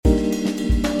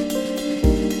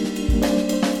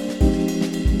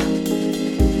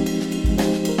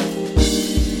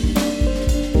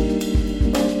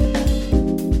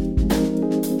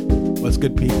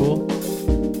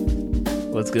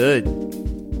What's good?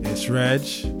 It's Reg.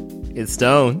 It's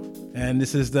Stone. And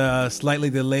this is the slightly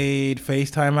delayed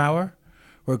FaceTime hour.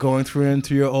 We're going through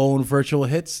into your own virtual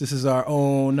hits. This is our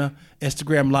own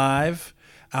Instagram Live.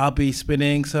 I'll be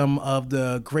spinning some of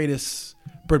the greatest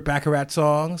Burt Bacharach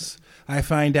songs. I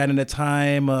find that in a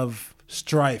time of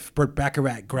strife, Burt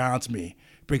Bacharach grounds me,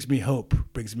 brings me hope,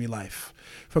 brings me life.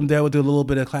 From there, we'll do a little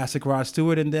bit of classic Rod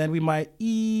Stewart, and then we might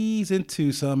ease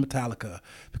into some Metallica,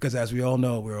 because as we all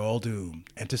know, we're all doomed.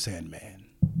 Enter Sandman.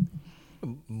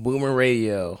 Boomer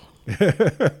Radio.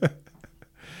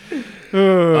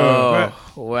 Oh,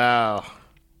 wow.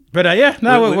 But yeah,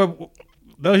 no,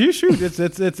 no, you shoot. It's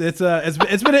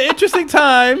been an interesting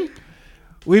time.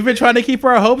 We've been trying to keep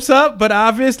our hopes up, but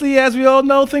obviously, as we all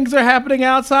know, things are happening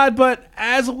outside. But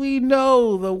as we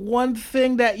know, the one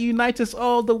thing that unites us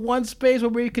all, the one space where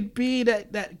we could be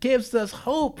that gives us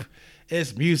hope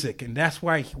is music. And that's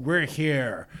why we're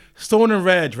here, Stone and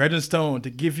Reg and Stone,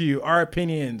 to give you our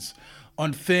opinions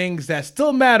on things that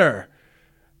still matter,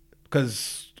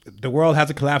 because the world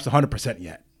hasn't collapsed 100%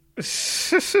 yet.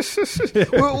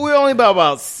 we're only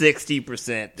about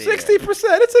 60% there. 60%,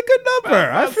 it's a good number.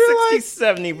 About I feel 60,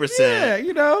 like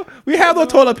 70%. Yeah, we have no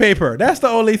toilet paper. That's the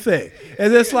only thing.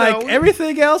 And it's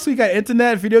everything else. We got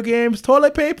internet, video games,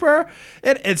 toilet paper.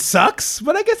 It sucks,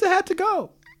 but I guess it had to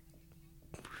go.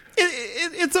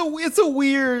 It's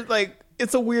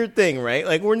a weird thing, right?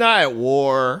 Like, we're not at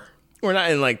war. We're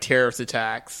not in like terrorist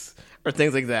attacks or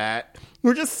things like that.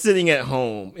 We're just sitting at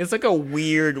home. It's like a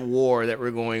weird war that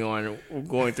we're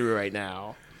going through right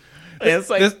now. And it's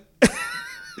like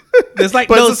there's like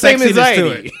no sexiness to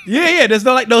it. Yeah. There's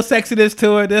no sexiness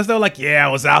to it. There's no I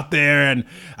was out there and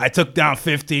I took down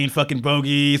 15 fucking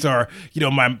bogeys, or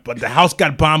but the house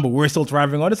got bombed, but we're still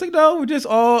driving on. It's like, no, we're just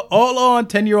all on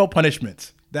 10-year-old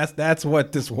punishments. That's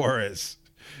what this war is.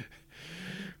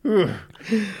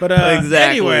 But exactly.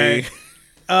 Anyway.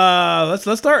 Let's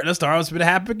start. What's been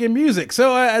happening in music.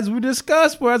 So as we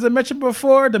discussed, as I mentioned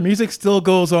before, the music still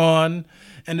goes on,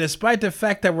 and despite the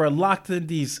fact that we're locked in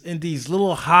these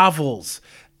little hovels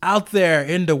out there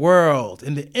in the world,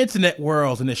 in the internet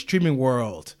world, in the streaming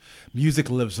world, music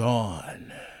lives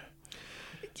on.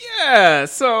 Yeah,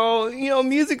 so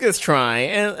music is trying,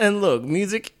 and look,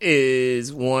 music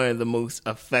is one of the most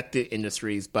affected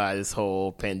industries by this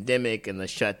whole pandemic and the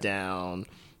shutdown.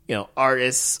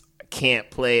 Artists can't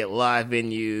play at live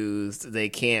venues. They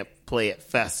can't play at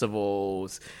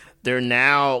festivals. They're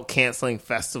now canceling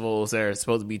festivals that are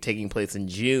supposed to be taking place in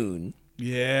June.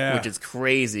 Yeah. Which is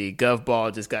crazy. Gov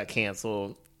Ball just got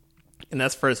canceled. And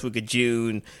that's first week of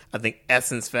June. I think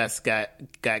Essence Fest got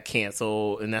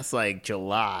canceled, and that's like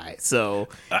July. So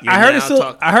I heard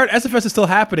Essence Fest is still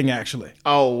happening, actually.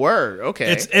 Oh, word.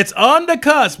 Okay. It's on the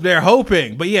cusp. They're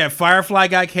hoping. But yeah, Firefly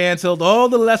got canceled. All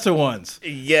the lesser ones.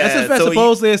 Yeah. Essence Fest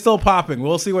supposedly is still popping.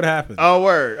 We'll see what happens. Oh,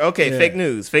 word. Okay. Yeah. Fake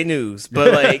news.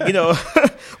 But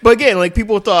but again, like,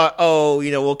 people thought,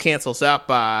 we'll cancel South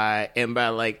by, and by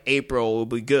like April will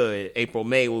be good. April,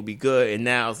 May will be good. And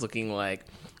now it's looking like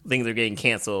things are getting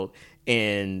canceled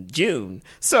in June.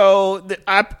 So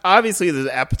obviously there's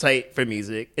an appetite for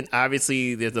music, and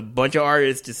obviously there's a bunch of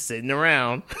artists just sitting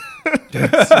around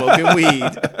smoking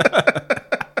weed.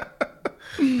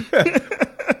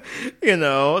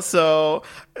 So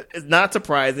it's not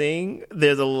surprising.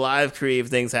 There's a lot of creative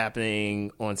things happening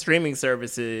on streaming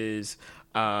services.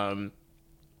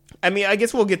 I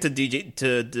guess we'll get to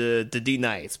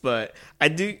D-Nice, but I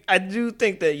do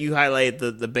think that you highlight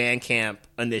the Bandcamp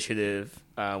initiative,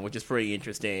 which is pretty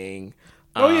interesting.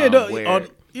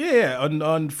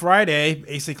 On Friday,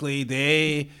 basically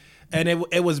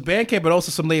it was Bandcamp, but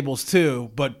also some labels too.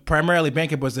 But primarily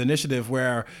Bandcamp was the initiative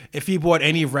where if you bought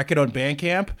any record on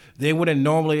Bandcamp, they wouldn't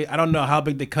normally, I don't know how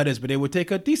big the cut is, but they would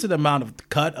take a decent amount of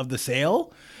cut of the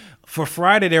sale. For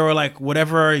Friday, they were like,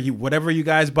 whatever you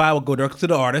guys buy will go directly to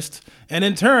the artist. And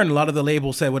in turn, a lot of the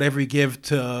labels said, whatever you give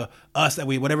to us,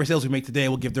 whatever sales we make today,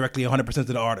 we'll give directly 100% to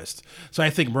the artist. So I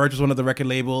think Merge was one of the record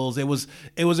labels. It was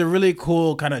a really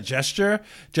cool kind of gesture,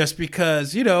 just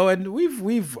because, and we've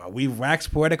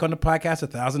waxed poetic on the podcast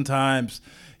 1,000 times.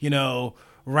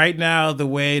 Right now, the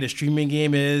way the streaming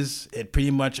game is, it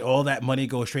pretty much all that money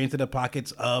goes straight into the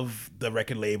pockets of the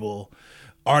record label.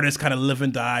 Artists kind of live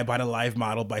and die by the live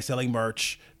model, by selling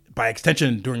merch. by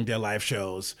extension during their live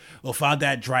shows. Well, found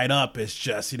that dried up is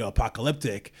just,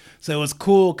 apocalyptic. So it was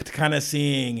cool to kind of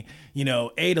seeing,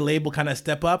 A, the label kind of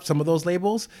step up some of those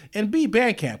labels, and B,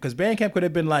 Bandcamp, because Bandcamp could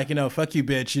have been like, fuck you,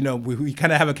 bitch. We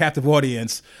kind of have a captive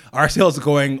audience. Our sales are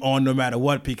going on no matter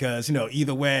what, because,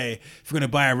 either way, if you're going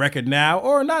to buy a record now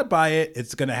or not buy it,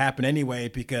 it's going to happen anyway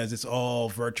because it's all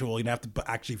virtual. You don't have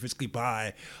to actually physically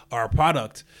buy our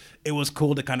product. It was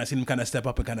cool to kind of see them kind of step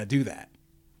up and kind of do that.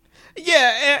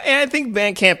 Yeah, and I think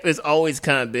Bandcamp has always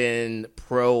kind of been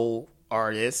pro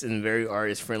artists and very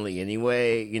artist friendly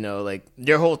anyway. Like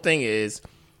their whole thing is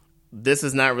this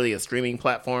is not really a streaming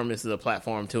platform. This is a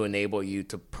platform to enable you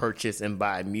to purchase and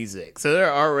buy music. So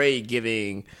they're already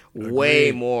giving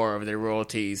way more of their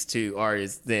royalties to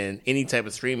artists than any type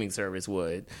of streaming service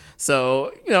would.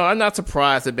 So, I'm not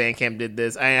surprised that Bandcamp did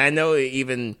this. I know it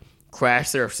even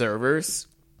crashed their servers,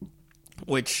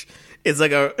 which is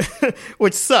like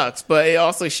which sucks, but it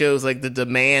also shows like the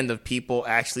demand of people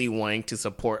actually wanting to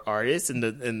support artists and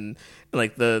the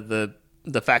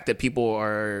fact that people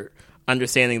are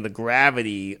understanding the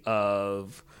gravity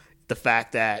of the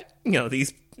fact that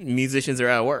these musicians are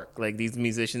out of work. Like these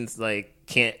musicians like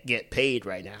can't get paid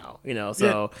right now.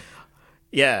 So.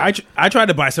 Yeah, I tried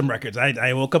to buy some records.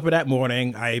 I woke up that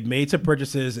morning. I made some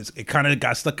purchases. It kind of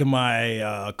got stuck in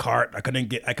my cart. I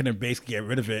couldn't basically get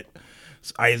rid of it.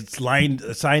 So I signed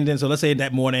in. So let's say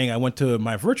that morning I went to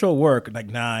my virtual work like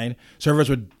 9. Servers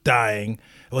were dying.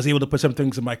 I was able to put some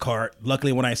things in my cart.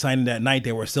 Luckily, when I signed in that night,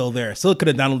 they were still there. Still could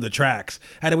have downloaded the tracks.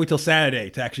 I had to wait till Saturday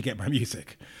to actually get my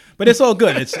music. But it's all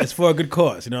good. It's for a good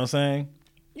cause. You know what I'm saying?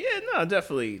 Yeah, no,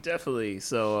 definitely.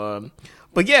 So,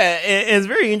 but yeah, it's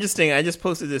very interesting. I just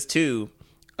posted this too.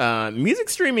 Music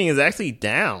streaming is actually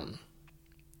down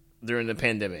during the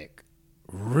pandemic.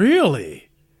 Really?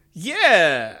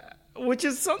 Yeah. Which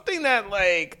is something that,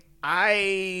 like,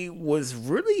 I was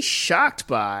really shocked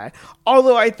by.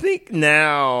 Although I think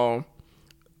now,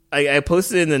 I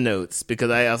posted in the notes because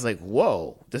I was like,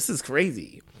 whoa, this is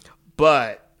crazy.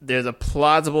 But there's a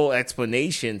plausible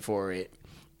explanation for it,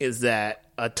 is that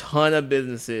a ton of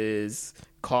businesses,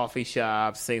 coffee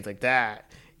shops, things like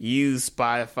that, use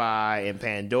Spotify and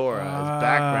Pandora as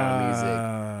background music.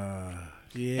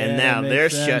 Yeah, and now they're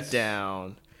sense. Shut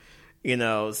down.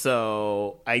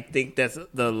 So I think that's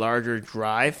the larger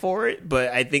drive for it, but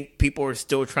I think people are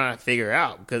still trying to figure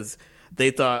out because they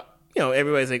thought,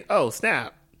 everybody's like, oh,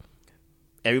 snap.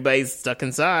 Everybody's stuck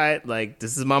inside. Like,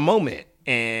 this is my moment.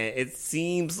 And it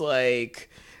seems like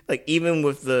even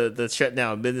with the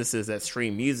shutdown of businesses that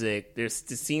stream music, it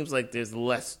seems like there's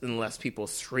less and less people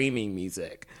streaming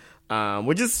music,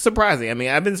 which is surprising. I mean,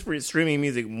 I've been streaming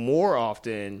music more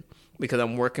often because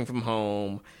I'm working from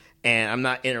home. And I'm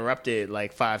not interrupted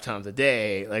like 5 times a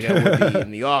day like I would be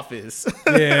in the office.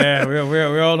 Yeah,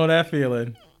 we all know that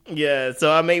feeling. Yeah,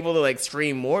 so I'm able to like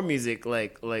stream more music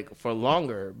like for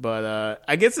longer. But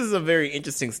I guess this is a very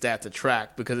interesting stat to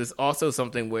track because it's also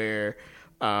something where,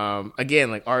 again,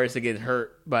 like artists are getting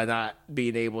hurt by not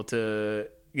being able to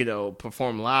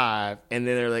perform live, and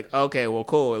then they're like, okay, well,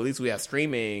 cool, at least we have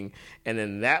streaming, and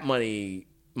then that money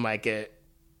might get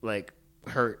like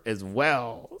hurt as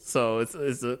well. So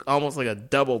it's almost like a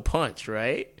double punch,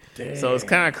 right? Dang. So it's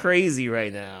kind of crazy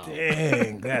right now.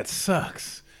 Dang, that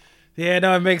sucks. Yeah,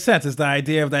 no, it makes sense. It's the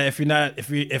idea of that if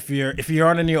you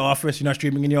aren't in your office, you're not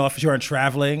streaming in your office, you aren't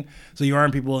traveling, so you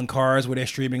aren't people in cars where they're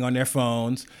streaming on their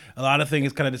phones. A lot of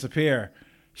things kind of disappear.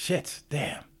 Shit,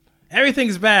 damn.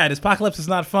 Everything's bad. This apocalypse is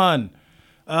not fun.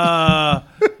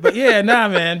 But yeah, nah,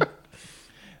 man.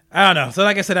 I don't know. So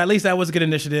like I said, at least that was a good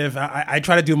initiative. I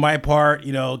try to do my part,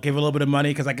 give a little bit of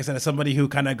money because like I said, as somebody who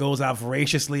kind of goes out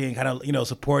voraciously and kind of,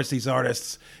 supports these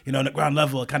artists, on the ground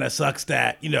level, it kind of sucks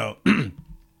that,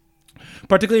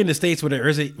 particularly in the States where there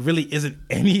really isn't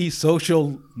any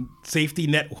social safety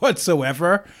net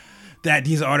whatsoever, that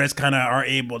these artists kind of are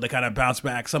able to kind of bounce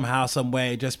back somehow, some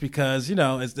way, just because,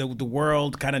 it's the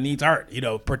world kind of needs art,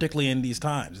 particularly in these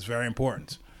times. It's very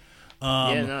important.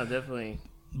 Yeah, no, definitely.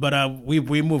 But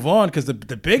we move on because the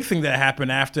big thing that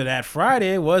happened after that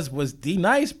Friday was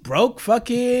D-Nice broke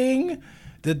fucking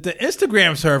the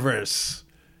Instagram servers.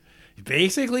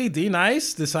 Basically,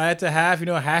 D-Nice decided to have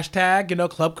hashtag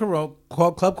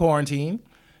club quarantine.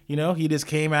 He just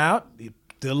came out, did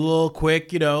a little quick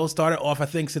started off I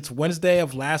think since Wednesday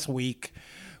of last week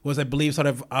was I believe sort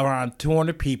of around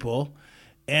 200 people,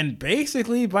 and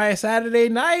basically by Saturday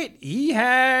night he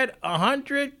had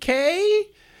 100K.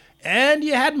 And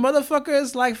you had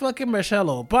motherfuckers like fucking Michelle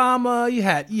Obama. You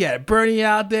had Bernie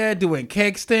out there doing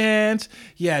cake stands.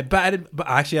 You had Biden.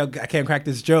 Actually, I can't crack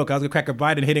this joke. I was going to crack a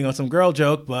Biden hitting on some girl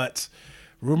joke, but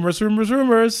rumors.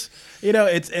 You know,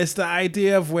 it's the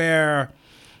idea of where,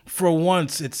 for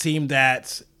once, it seemed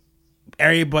that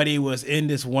everybody was in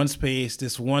this one space,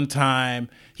 this one time.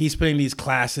 He's playing these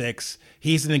classics.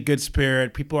 He's in a good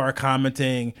spirit. People are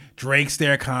commenting. Drake's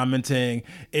there commenting.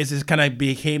 It just kind of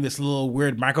became this little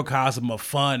weird microcosm of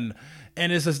fun.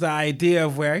 And it's just the idea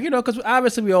of where, you know, because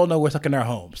obviously we all know we're stuck in our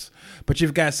homes. But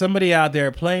you've got somebody out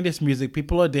there playing this music.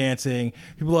 People are dancing.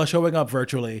 People are showing up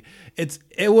virtually. And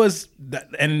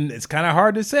it's kind of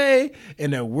hard to say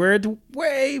in a weird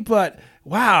way, but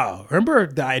wow. Remember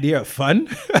the idea of fun?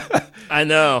 I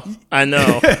know.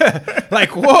 Like,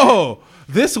 whoa,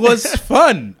 this was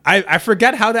fun. I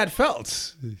forgot how that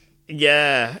felt.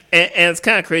 Yeah. And it's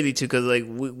kind of crazy, too, because, like,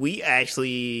 we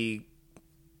actually,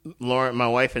 Lauren, my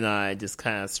wife and I just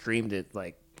kind of streamed it,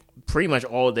 like, pretty much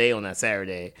all day on that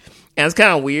Saturday. And it's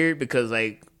kind of weird because,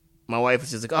 like, my wife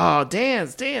was just like, oh,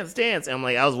 dance. And I'm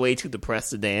like, I was way too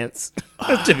depressed to dance,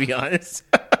 to be honest.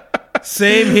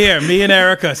 Same here. Me and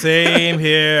Erica, same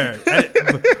here.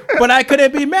 But I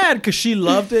couldn't be mad because she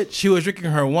loved it. She was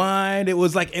drinking her wine. It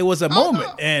was a moment.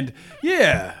 And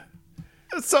yeah.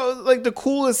 So, like, the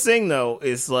coolest thing, though,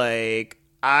 is, like,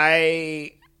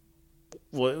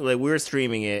 we were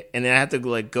streaming it, and then I had to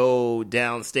like go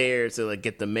downstairs to like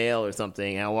get the mail or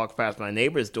something. And I walked past my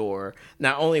neighbor's door.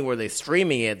 Not only were they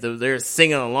streaming it, they're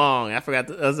singing along. I forgot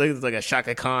it was like a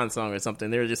Shaka Khan song or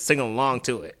something. They were just singing along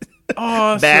to it.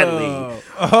 Awesome. Badly.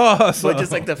 Awesome. But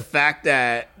just like the fact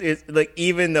that it's like,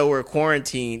 even though we're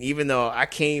quarantined, even though I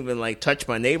can't even like touch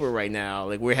my neighbor right now,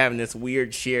 like we're having this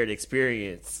weird shared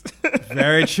experience.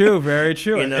 Very true.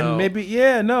 You know? And maybe,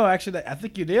 actually, I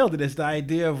think you nailed it. It's the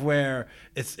idea of where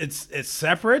it's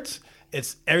separate.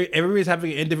 It's everybody's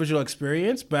having an individual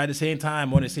experience, but at the same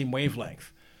time on the same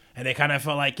wavelength. And they kind of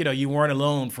felt like, you know, you weren't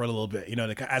alone for a little bit, you know,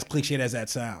 as cliched as that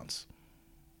sounds.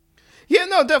 Yeah,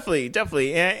 no,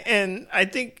 definitely. And I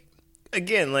think,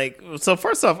 again, like, so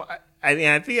first off, I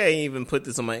think I even put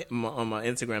this on my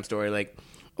Instagram story. Like,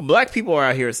 black people are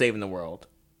out here saving the world.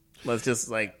 Let's just,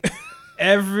 like...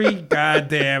 Every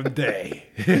goddamn day.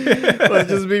 Let's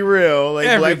just be real. Like,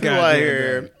 Every black people out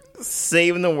here day.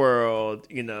 saving the world,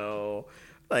 you know.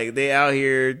 Like, they out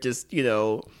here just, you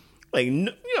know, like,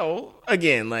 you know,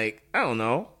 again, like, I don't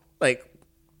know. Like,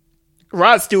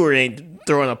 Rod Stewart ain't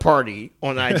throwing a party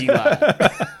on IG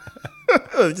Live.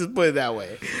 Let's just put it that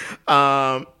way.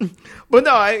 But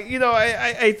no,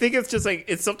 I think it's just like,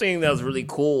 it's something that was really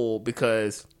cool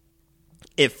because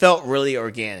it felt really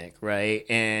organic, right?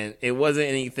 And it wasn't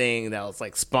anything that was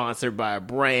like sponsored by a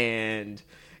brand.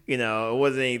 You know, it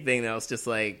wasn't anything that was just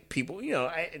like people, you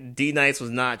know, D-Nice was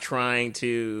not trying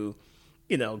to,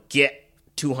 you know, get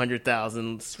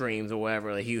 200,000 streams or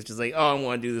whatever. Like, he was just like, oh, I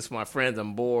want to do this for my friends.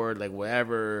 I'm bored, like,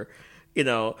 whatever. You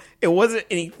know, it wasn't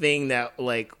anything that,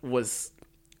 like, was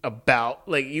about,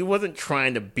 like, you wasn't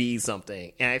trying to be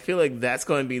something. And I feel like that's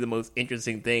going to be the most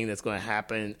interesting thing that's going to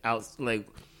happen like,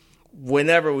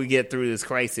 whenever we get through this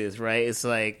crisis, right? It's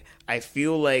like, I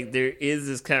feel like there is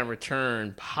this kind of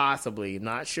return, possibly,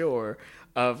 not sure,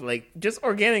 of, like, just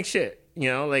organic shit, you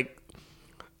know? Like,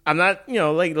 I'm not, you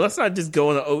know, like, let's not just go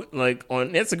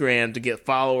on Instagram to get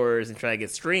followers and try to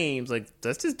get streams. Like,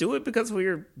 let's just do it because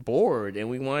we're bored and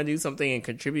we want to do something and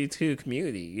contribute to the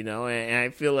community, you know? And I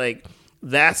feel like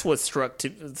that's what struck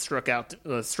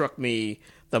me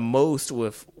the most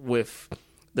with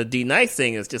the D-Nice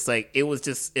thing. Is just like,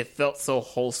 it felt so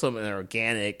wholesome and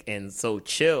organic and so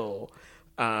chill.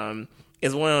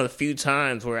 It's one of the few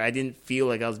times where I didn't feel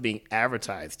like I was being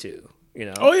advertised to. You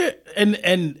know? Oh yeah, and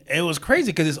it was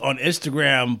crazy because it's on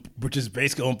Instagram, which is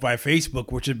basically owned by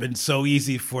Facebook, which had been so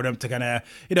easy for them to kind of,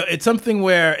 you know, it's something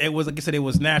where it was, like I said, it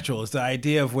was natural. It's the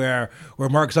idea of where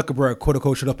Mark Zuckerberg, quote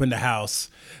unquote, showed up in the house,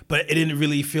 but it didn't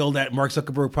really feel that Mark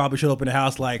Zuckerberg probably showed up in the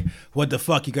house like, what the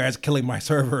fuck, you guys are killing my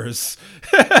servers.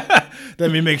 Let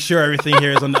me make sure everything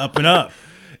here is on the up and up.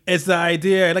 It's the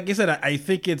idea, like I said, I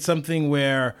think it's something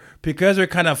where, because we're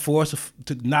kind of forced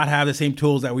to not have the same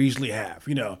tools that we usually have,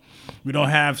 you know, we don't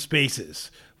have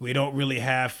spaces. We don't really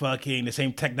have fucking the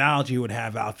same technology you would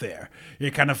have out there.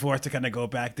 You're kind of forced to kind of go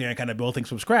back there and kind of build things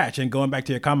from scratch. And going back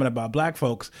to your comment about black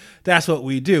folks, that's what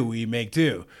we do. We make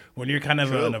do. When you're kind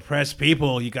of an oppressed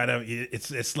people, you gotta,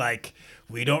 it's like,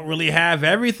 we don't really have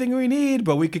everything we need,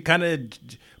 but we could kind of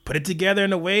put it together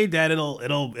in a way that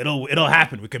it'll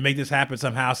happen. We can make this happen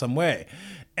somehow, some way.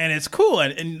 And it's cool.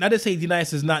 And not to say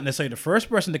D-Nice is not necessarily the first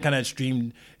person to kind of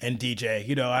stream and DJ.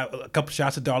 You know, a couple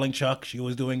shots to Darling Chuck. She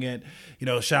was doing it. You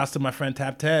know, shouts to my friend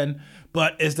Tap 10.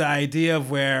 But it's the idea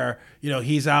of where, you know,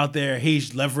 he's out there,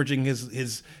 he's leveraging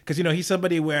his because, you know, he's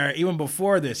somebody where even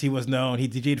before this, he was known. He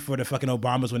DJ'd for the fucking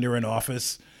Obamas when they were in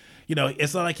office.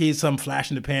 it's not like he's some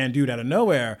flash in the pan dude out of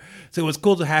nowhere. So it was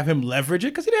cool to have him leverage it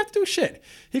because he didn't have to do shit.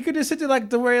 He could just sit there like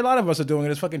the way a lot of us are doing it,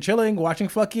 just fucking chilling, watching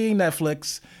fucking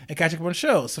Netflix and catching up on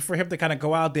shows. So for him to kind of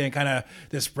go out there and kind of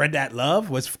just spread that love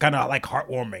was kind of like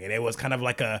heartwarming. And it was kind of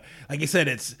like you said,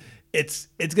 it's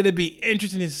going to be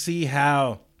interesting to see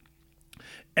how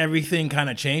everything kind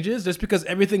of changes just because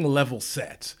everything level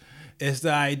sets. Is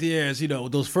the idea is,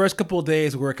 those first couple of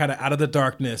days we're kind of out of the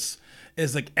darkness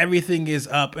is like everything is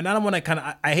up. And I don't want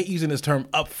to I hate using this term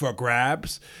up for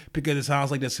grabs because it sounds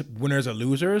like there's winners or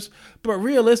losers. But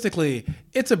realistically,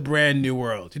 it's a brand new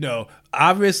world.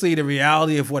 Obviously the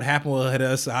reality of what happened will hit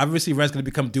us. Obviously rent's going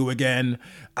to become due again.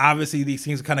 Obviously these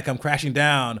things kind of come crashing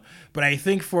down. But I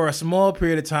think for a small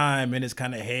period of time in this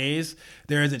kind of haze,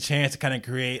 there is a chance to kind of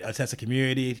create a sense of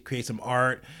community, create some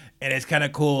art. And it's kind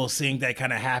of cool seeing that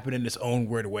kind of happen in its own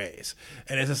weird ways.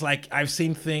 And it's just like, I've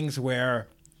seen things where,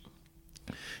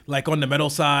 like on the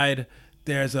metal side,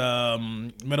 there's a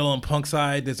metal and punk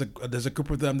side. There's a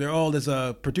group of them. There's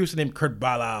a producer named Kurt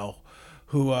Balau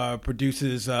who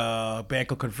produces a band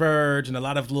called Converge and a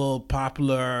lot of little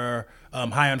popular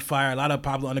High on Fire, a lot of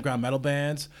popular underground metal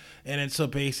bands. And then so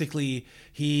basically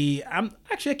I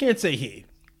can't say he,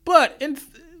 but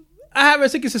I have a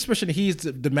sinking suspicion he's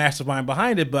the mastermind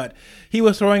behind it, but he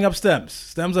was throwing up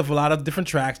stems of a lot of different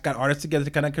tracks, got artists together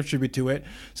to kind of contribute to it.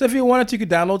 So if you wanted to, you could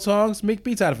download songs, make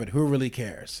beats out of it. Who really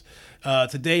cares?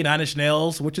 Today, Nine Inch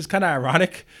Nails, which is kind of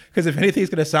ironic, because if anything's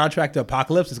going to soundtrack to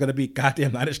Apocalypse, it's going to be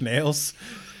goddamn Nine Inch Nails.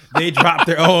 They dropped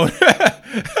their own.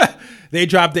 They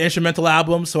dropped the instrumental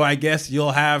album, so I guess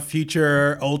you'll have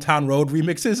future Old Town Road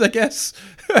remixes, I guess.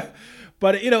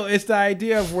 But it's the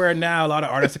idea of where now a lot of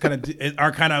artists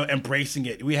are kind of embracing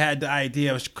it. We had the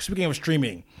idea of, speaking of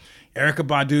streaming, Erykah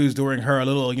Badu's doing her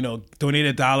little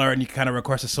donate $1 and you can kind of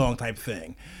request a song type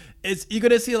thing. You're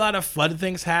gonna see a lot of fun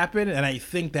things happen, and I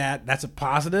think that's a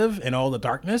positive in all the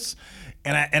darkness.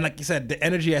 And like you said, the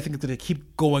energy I think is gonna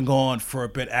keep going on for a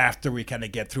bit after we kind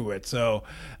of get through it. So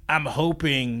I'm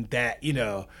hoping that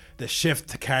the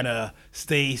shift kind of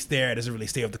stays there. It doesn't really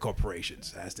stay with the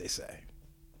corporations, as they say.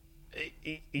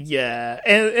 Yeah,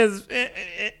 and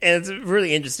it's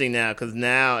really interesting now because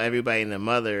now everybody and their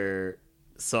mother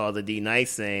saw the D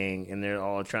Nice thing, and they're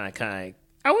all trying to kind of,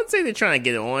 I wouldn't say they're trying to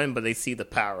get it on, but they see the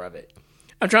power of it.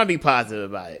 I'm trying to be positive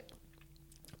about it.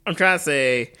 I'm trying to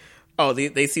say,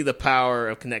 they see the power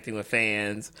of connecting with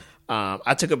fans.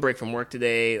 I took a break from work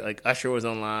today. Like Usher was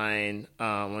online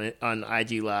on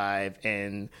IG Live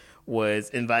and was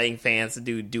inviting fans to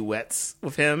do duets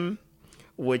with him,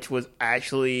 which was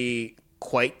actually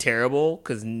quite terrible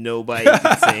because nobody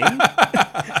could sing.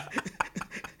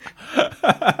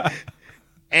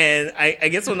 And I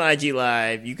guess on IG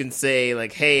Live, you can say,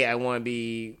 like, hey, I want to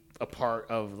be a part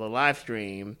of the live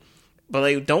stream. But,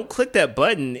 like, don't click that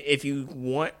button if you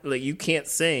want, like, you can't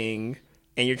sing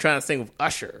and you're trying to sing with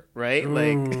Usher, right?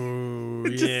 Ooh,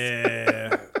 like,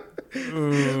 yeah.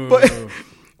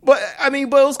 But it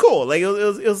was cool. Like it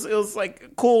was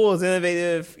like cool. It was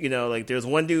innovative. Like there's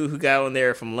one dude who got on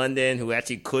there from London who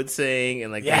actually could sing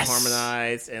and like they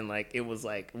harmonized and like it was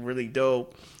like really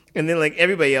dope. And then like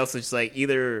everybody else is just like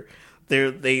either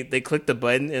they click the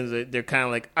button and they're kind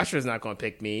of like Usher's not going to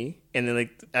pick me, and then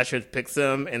like Usher picks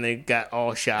them and they got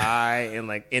all shy and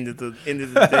like ended the thing,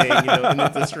 ended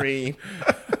the stream.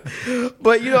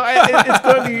 But it's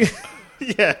going to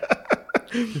be yeah.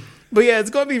 But yeah, it's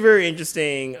going to be very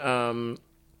interesting.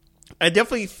 I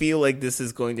definitely feel like this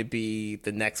is going to be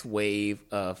the next wave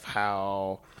of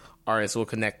how artists will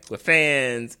connect with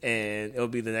fans, and it'll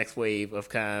be the next wave of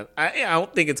kind of. I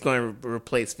don't think it's going to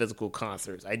replace physical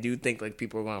concerts. I do think like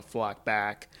people are going to flock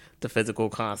back to physical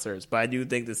concerts, but I do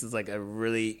think this is like a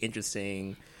really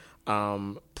interesting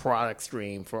product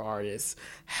stream for artists.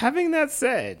 Having that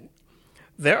said,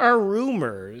 there are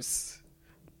rumors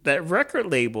that record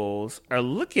labels are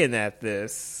looking at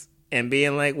this and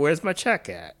being like, where's my check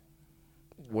at?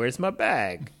 Where's my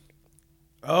bag?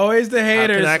 Always the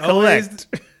haters. How can I collect?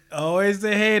 Always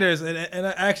the haters. And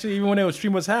actually, even when the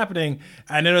stream was happening,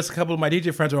 I noticed a couple of my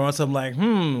DJ friends were on something like,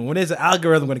 when is the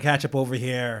algorithm going to catch up over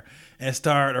here and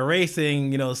start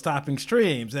erasing, stopping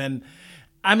streams? And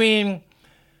I mean,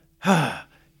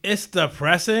 it's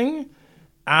depressing.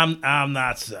 I'm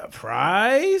not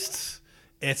surprised.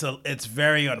 It's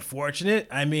very unfortunate.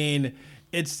 I mean,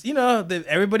 it's,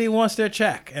 everybody wants their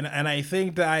check. And I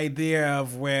think the idea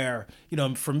of where,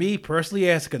 for me personally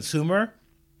as a consumer,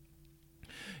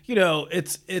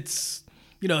 it's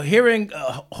hearing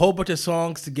a whole bunch of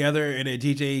songs together in a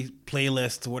DJ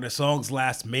playlist where the songs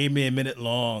last maybe a minute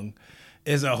long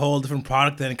is a whole different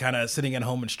product than kind of sitting at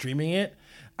home and streaming it.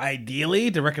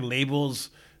 Ideally, the record labels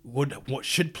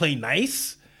should play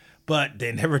nice, but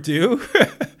they never do.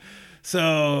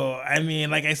 So, I mean,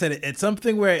 like I said, it's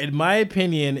something where, in my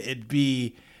opinion,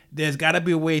 there's got to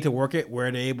be a way to work it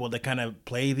where they're able to kind of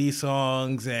play these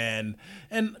songs and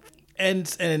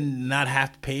not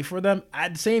have to pay for them.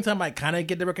 At the same time, I kind of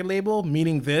get the record label,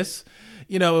 meaning this.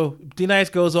 D-Nice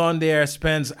goes on there,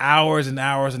 spends hours and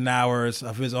hours and hours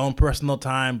of his own personal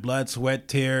time, blood, sweat,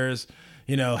 tears,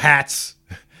 hats,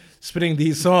 spitting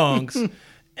these songs.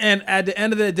 And at the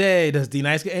end of the day, does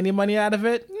D-Nice get any money out of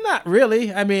it? Not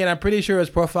really. I mean, I'm pretty sure his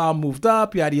profile moved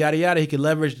up, yada, yada, yada. He could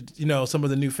leverage, some of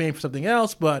the new fame for something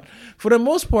else. But for the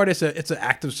most part, it's an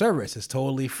active service. It's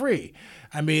totally free.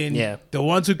 I mean, The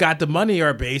ones who got the money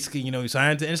are basically, you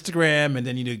sign into Instagram, and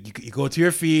then, you go to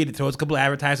your feed, it throws a couple of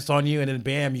advertisements on you, and then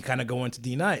bam, you kind of go into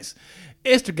D-Nice.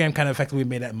 Instagram kind of effectively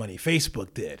made that money.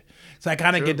 Facebook did. So I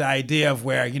kind of get the idea of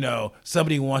where,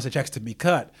 somebody wants the checks to be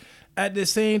cut. At the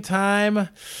same time,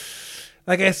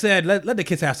 like I said, let the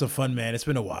kids have some fun, man. It's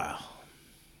been a while.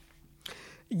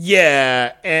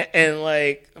 Yeah, and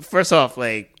like, first off,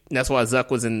 like, that's why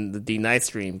Zuck was in the D-Nice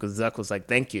stream, because Zuck was like,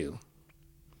 thank you.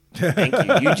 Thank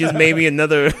you. You just made me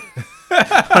another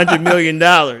 $100 million.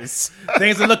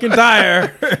 Things are looking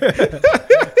dire.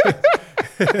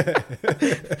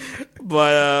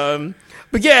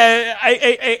 But yeah,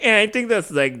 I think that's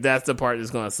the part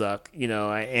that's gonna suck,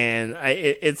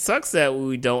 it sucks that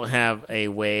we don't have a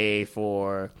way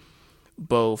for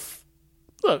both.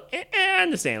 Look, I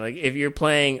understand, like, if you're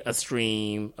playing a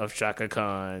stream of Shaka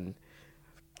Khan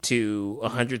to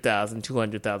 100,000,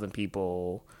 200,000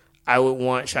 people, I would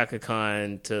want Shaka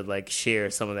Khan to, like, share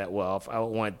some of that wealth. I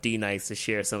would want D-Nice to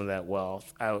share some of that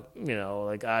wealth.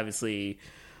 Obviously,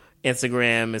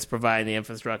 Instagram is providing the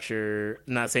infrastructure.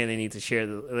 I'm not saying they need to share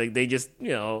they just,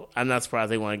 I'm not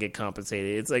surprised they want to get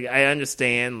compensated. It's like, I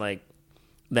understand, like,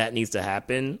 that needs to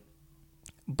happen,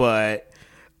 but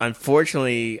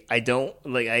unfortunately, I don't,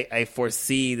 like, I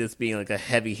foresee this being like a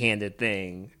heavy-handed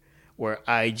thing where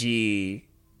IG,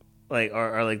 like,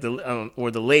 or like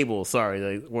or the labels, sorry,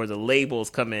 like, where the labels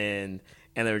come in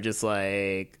and they're just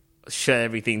like, shut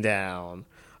everything down.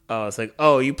 Oh, it's like,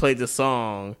 oh, you played the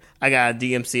song. I got a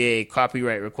DMCA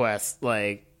copyright request.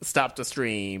 Like, stop the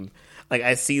stream. Like,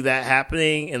 I see that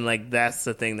happening, and, like, that's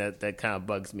the thing that kind of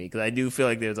bugs me. Because I do feel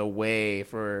like there's a way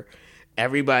for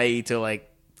everybody to,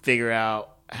 like, figure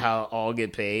out how all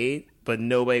get paid, but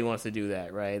nobody wants to do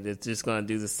that, right? It's just going to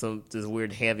do this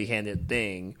weird heavy-handed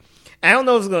thing. I don't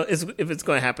know if it's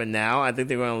going to happen now. I think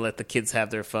they're going to let the kids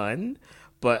have their fun.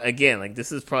 But again, like,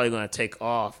 this is probably going to take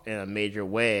off in a major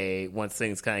way once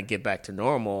things kind of get back to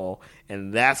normal,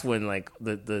 and that's when, like,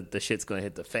 the shit's going to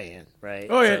hit the fan, right?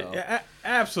 Oh yeah,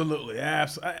 absolutely.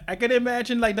 I can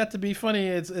imagine, like, that to be funny.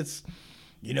 It's if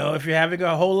you're having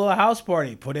a whole little house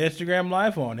party, put Instagram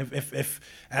Live on. If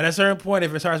at a certain point,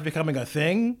 if it starts becoming a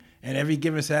thing, and every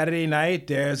given Saturday night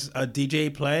there's a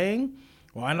DJ playing,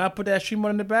 why not put that stream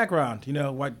on in the background?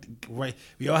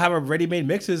 We all have our ready-made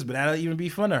mixes, but that'll even be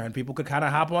funner, and people could kind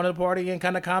of hop on the party and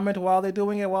kind of comment while they're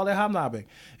doing it, while they're hobnobbing.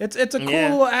 It's a cool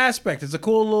little aspect. It's a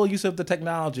cool little use of the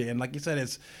technology, and like you said,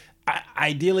 it's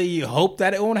ideally you hope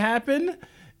that it won't happen.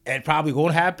 It probably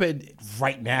won't happen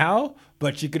right now,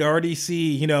 but you could already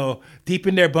see, deep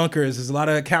in their bunkers, there's a lot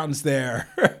of accountants there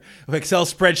with Excel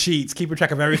spreadsheets keeping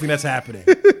track of everything that's happening.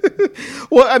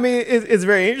 Well, I mean, it's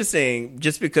very interesting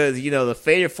just because, the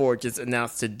Fader Fort just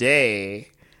announced today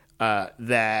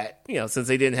that, since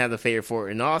they didn't have the Fader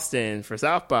Fort in Austin for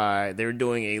South by, they were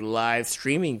doing a live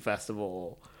streaming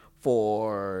festival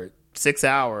for 6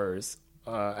 hours.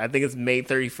 I think it's May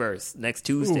 31st, next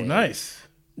Tuesday. Ooh, nice.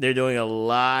 They're doing a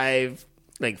live,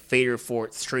 like, Fader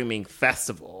Fort streaming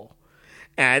festival.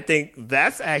 And I think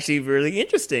that's actually really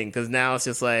interesting because now it's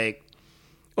just like,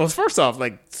 well, first off,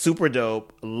 like, super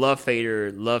dope. Love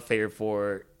Fader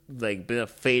Fort. Like, been a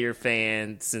Fader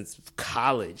fan since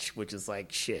college, which is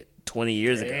like, 20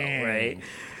 years ago, right?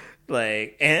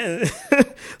 Like, and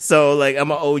so, like, I'm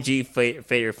an OG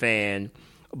Fader fan,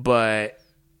 but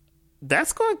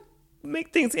that's going to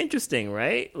make things interesting,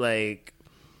 right? Like,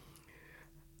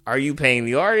 are you paying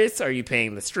the artists? Are you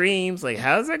paying the streams? Like,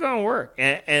 how's that going to work?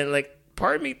 And like,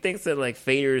 part of me thinks that, like,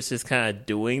 Fader is just kind of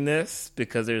doing this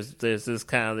because there's this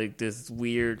kind of, like, this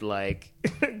weird, like,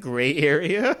 gray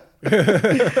area.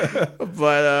 But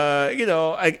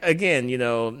again,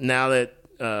 now that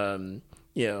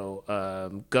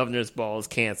Governor's Ball is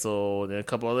canceled and a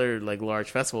couple other, like, large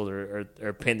festivals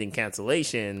are pending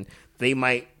cancellation, they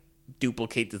might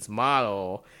duplicate this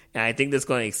model, and I think that's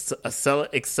going to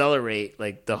accelerate,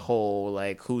 like, the whole,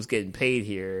 like, who's getting paid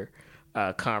here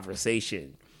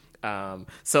conversation.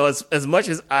 So as much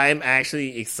as I'm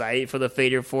actually excited for the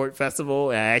Fader Fort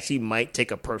Festival, and I actually might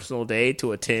take a personal day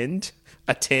to attend.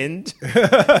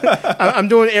 I'm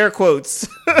doing air quotes.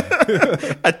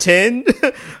 Attend.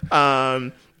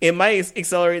 It might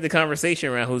accelerate the conversation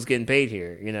around who's getting paid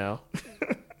here.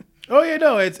 Oh yeah,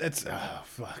 no, it's oh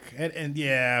fuck, and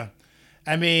yeah,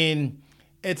 I mean,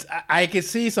 I can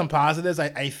see some positives.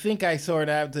 I think I saw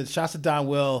that the Shasta Don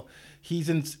Will. He's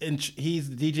he's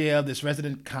the DJ of this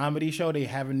resident comedy show they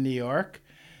have in New York.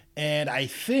 And I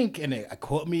think, and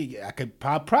quote me, I could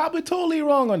probably totally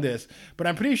wrong on this, but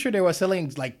I'm pretty sure they were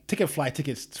selling like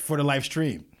tickets for the live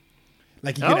stream.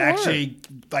 Like you could actually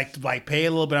like pay a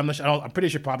little bit. I'm pretty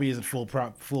sure probably isn't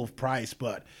full price,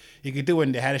 but you could do it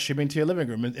and they had it shipping to your living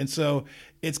room. And so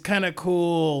it's kind of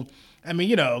cool. I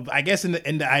mean, I guess in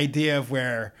the idea of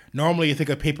where normally you think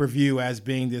of pay-per-view as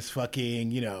being this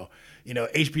fucking,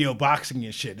 HBO boxing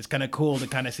and shit. It's kind of cool to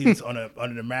kind of see this on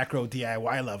a macro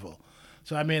DIY level.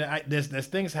 So I mean, there's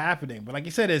things happening, but like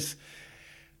you said, it's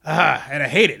and I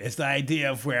hate it. It's the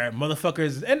idea of where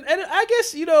motherfuckers and I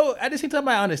guess at the same time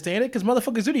I understand it because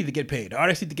motherfuckers do need to get paid. The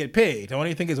artists need to get paid. The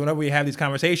only thing is whenever we have these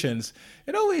conversations,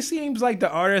 it always seems like the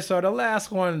artists are the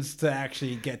last ones to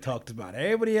actually get talked about.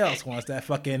 Everybody else wants that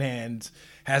fucking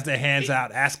has their hands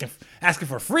out asking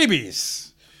for freebies.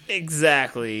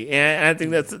 Exactly, and I think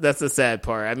that's the sad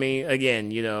part. I mean,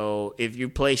 again, if you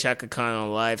play Shaka Khan on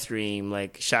a live stream,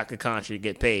 like Shaka Khan should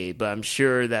get paid, but I'm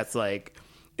sure that's like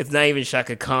it's not even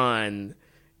Shaka Khan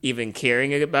even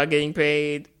caring about getting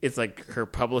paid. It's like her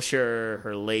publisher,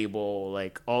 her label,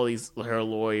 like all these her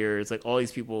lawyers, like all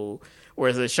these people.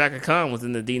 Whereas the Shaka Khan was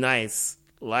in the D Nice,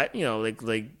 like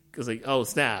it's like oh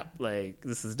snap, like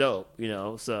this is dope,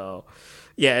 So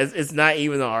yeah, it's not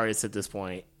even the artist at this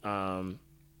point.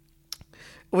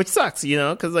 Which sucks,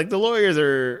 because like the lawyers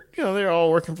are, they're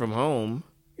all working from home,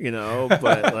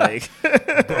 but like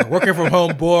working from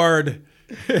home bored.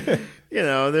 They're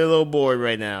a little bored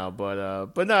right now, but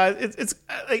no, it's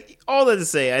like all that to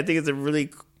say, I think it's a really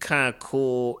kind of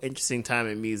cool, interesting time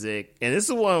in music, and this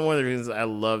is one of the reasons I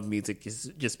love music,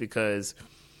 is just because,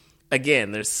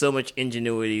 again, there's so much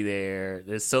ingenuity there.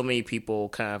 There's so many people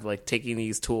kind of like taking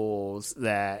these tools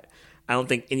that I don't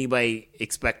think anybody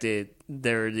expected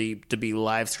there to be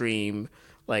live stream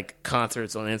like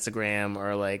concerts on Instagram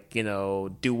or like,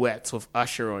 duets with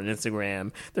Usher on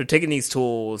Instagram. They're taking these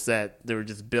tools that they were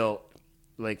just built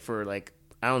like for like,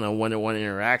 I don't know, one-to-one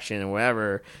interaction or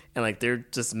whatever. And like, they're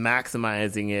just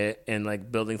maximizing it and like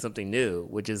building something new,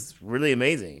 which is really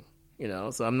amazing,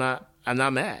 so I'm not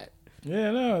mad.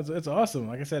 Yeah, no, it's awesome.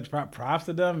 Like I said, props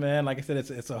to them, man. Like I said,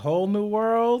 it's a whole new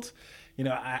world.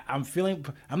 I'm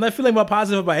not feeling more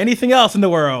positive about anything else in the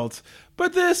world,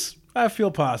 but this, I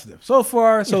feel positive. So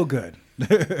far, so good.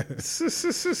 And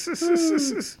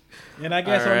I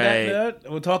guess on that note,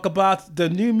 we'll talk about the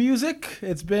new music.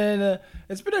 It's been a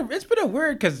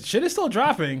weird because shit is still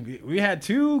dropping. We had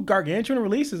 2 gargantuan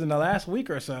releases in the last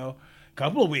week or so,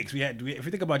 couple of weeks. If you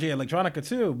think about Jay Electronica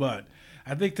too, but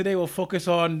I think today we'll focus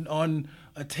on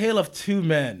a tale of 2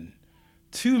 men.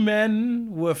 2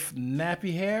 men with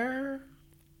nappy hair.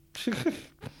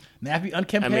 Nappy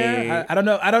unkempt hair. I don't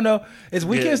know. Is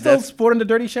Weeknd still sporting the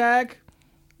dirty shag?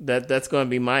 That's going to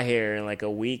be my hair in like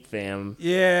a week, fam.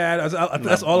 Yeah,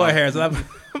 that's all our hair. So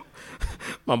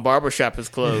my barbershop is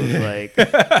closed. Like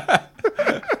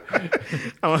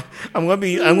I'm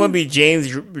gonna be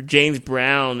James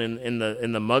Brown in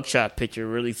the mugshot picture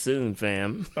really soon,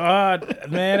 fam. Man,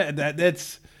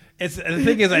 it's the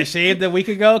thing is I shaved a week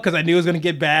ago because I knew it was gonna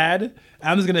get bad.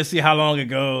 I'm just gonna see how long it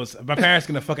goes. My parents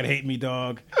gonna fucking hate me,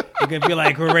 dog. It's gonna be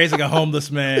like we're raising a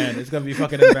homeless man. It's gonna be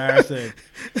fucking embarrassing.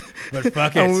 But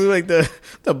fuck it. I'm gonna be like the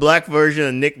black version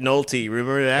of Nick Nolte.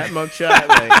 Remember that mugshot?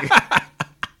 Like,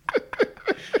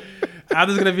 I'm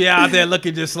just gonna be out there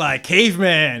looking just like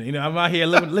caveman. I'm out here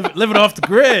living off the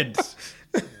grid.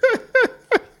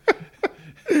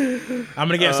 I'm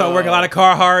gonna start working a lot of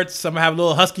Carhartts. I'm gonna have a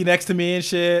little husky next to me and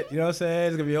shit. You know what I'm saying?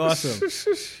 It's gonna be awesome.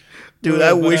 Dude,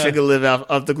 I wish I could live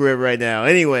off the grid right now.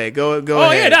 Anyway, go ahead. Oh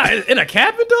yeah, no, in a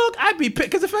cabin, dog. I'd be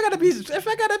because if I gotta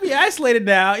be isolated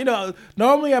now,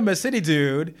 normally I'm a city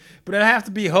dude, but I have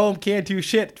to be home, can't do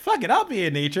shit. Fuck it, I'll be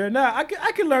in nature. Nah, I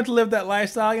can learn to live that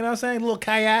lifestyle. You know what I'm saying? A little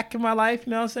kayak in my life.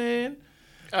 You know what I'm saying?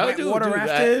 Water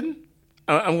rafting.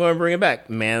 I'm going to bring it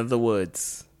back. Man of the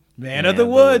Woods. Man of the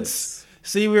Woods.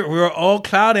 See, we were all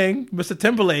clouding Mr.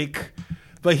 Timberlake.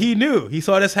 But he knew. He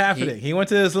saw this happening. He went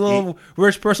to this little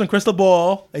rich person crystal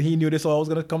ball, and he knew this all was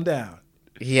going to come down.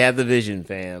 He had the vision,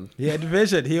 fam. He had the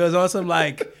vision. He was also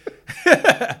like,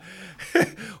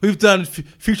 we've done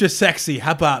Future Sexy.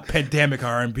 How about Pandemic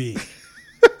R&B?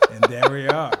 And there we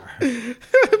are.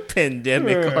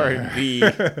 Pandemic R&B.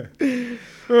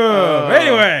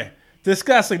 Anyway,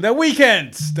 discussing The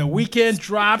Weeknd. The Weeknd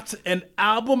dropped an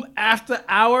album After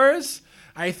Hours.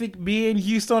 I think me and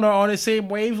Houston are on the same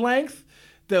wavelength.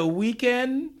 The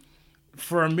Weeknd,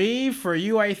 for me, for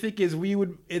you, I think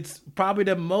it's probably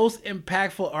the most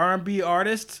impactful R&B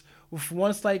artist. With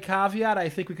one slight caveat, I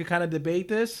think we could kind of debate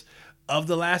this, of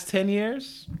the last 10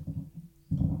 years.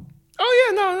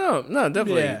 Oh yeah, no,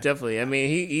 definitely. I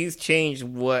mean, he's changed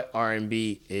what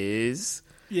R&B is,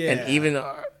 and even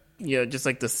just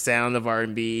like the sound of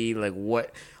R&B, like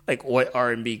what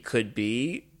R&B could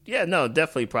be. Yeah, no,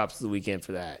 definitely props to The Weeknd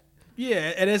for that.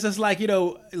 Yeah, and it's just like,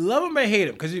 love him or hate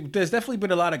him, because there's definitely been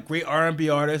a lot of great R&B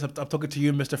artists. I'm talking to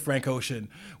you, Mr. Frank Ocean,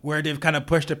 where they've kind of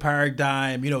pushed the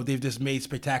paradigm. They've just made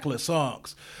spectacular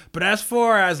songs. But as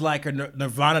far as like a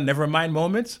Nirvana Nevermind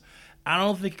moments, I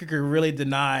don't think you could really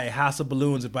deny House of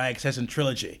Balloons by extension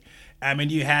Trilogy. I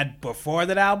mean, you had before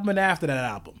that album and after that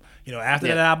album. After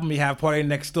that album, you have Party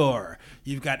Next Door.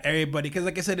 You've got everybody, because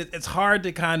like I said, it's hard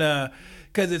to kind of,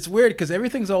 because it's weird, because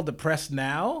everything's all depressed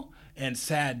now and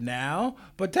sad now,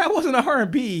 but that wasn't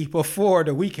R&B before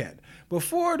The Weeknd.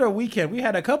 Before The Weeknd, we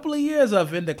had a couple of years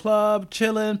of in the club,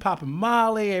 chilling, popping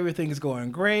Molly, everything's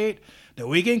going great. The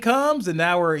Weeknd comes, and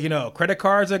now we're, credit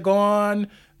cards are gone.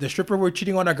 The stripper we're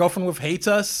cheating on our girlfriend with hates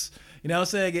us. You know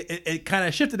what I'm saying? It kind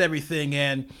of shifted everything,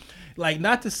 and like,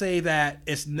 not to say that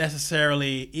it's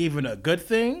necessarily even a good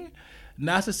thing,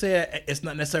 not to say it's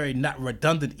not necessarily not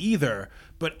redundant either,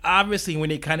 but obviously when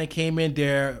they kind of came in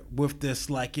there with this,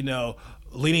 like,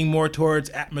 leaning more towards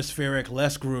atmospheric,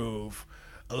 less groove,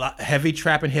 a lot heavy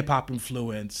trap and hip hop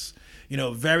influence,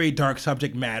 very dark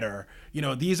subject matter.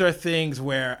 These are things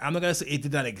where I'm not gonna say it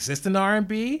did not exist in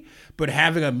R&B, but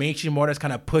having a mainstream artist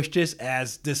kind of push this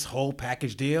as this whole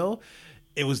package deal,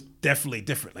 it was definitely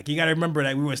different. Like, you got to remember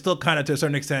that we were still kind of, to a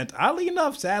certain extent, oddly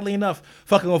enough, sadly enough,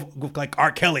 fucking with like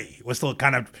R. Kelly was still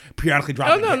kind of periodically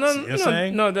dropping hits. You know what I'm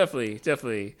saying? No,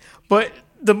 definitely. But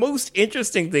the most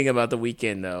interesting thing about The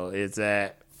Weeknd, though, is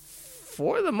that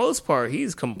for the most part,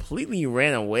 he's completely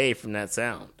ran away from that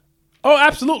sound. Oh,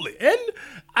 absolutely. And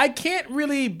I can't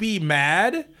really be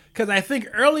mad, because I think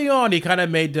early on he kind of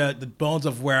made the bones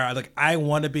of where, like, I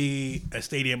want to be a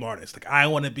stadium artist. Like, I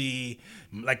want to be,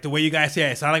 like, the way you guys say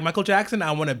I sound like Michael Jackson,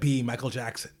 I want to be Michael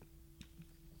Jackson.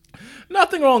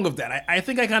 Nothing wrong with that. I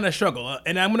think I kind of struggle.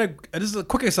 And this is a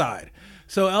quick aside.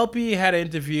 So LP had an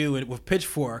interview with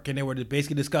Pitchfork, and they were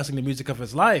basically discussing the music of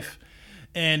his life.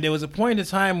 And there was a point in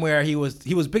time where he was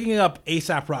picking up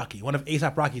A$AP Rocky, one of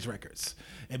A$AP Rocky's records.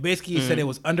 And basically he said it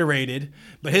was underrated.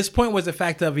 But his point was the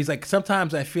fact of, he's like,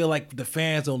 sometimes I feel like the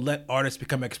fans don't let artists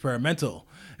become experimental.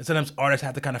 And sometimes artists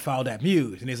have to kind of follow that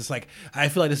muse. And he's just like, I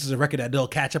feel like this is a record that they'll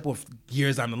catch up with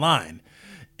years down the line.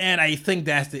 And I think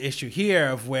that's the issue here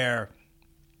of where,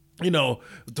 The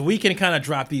Weeknd kind of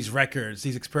dropped these records,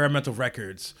 these experimental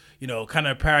records, kind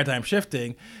of paradigm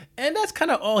shifting. And that's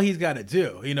kind of all he's got to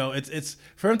do. It's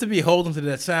for him to be holding to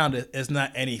that sound is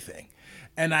not anything.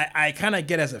 And I kind of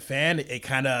get, as a fan, it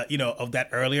kind of, of that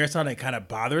earlier sound, it kind of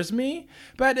bothers me.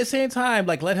 But at the same time,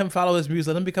 like, let him follow his music,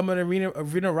 let him become an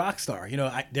arena rock star.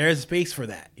 There's space for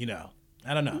that,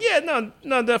 I don't know. Yeah,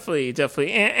 no, definitely.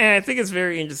 And I think it's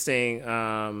very interesting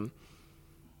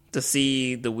to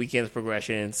see The Weeknd's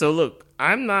progression. So, look,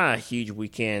 I'm not a huge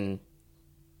Weeknd,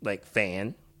 like,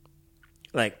 fan.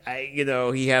 Like,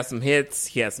 he has some hits,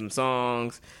 he has some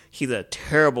songs. He's a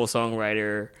terrible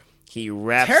songwriter. He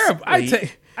raps. Terrible.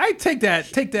 I take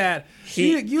that.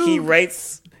 He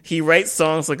writes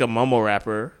songs like a mumble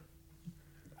rapper.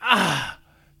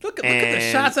 Look at the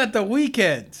shots at The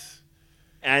Weeknd.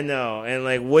 I know, and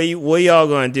like, what y'all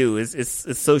gonna do?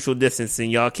 It's social distancing.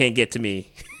 Y'all can't get to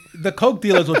me. The coke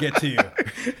dealers will get to you.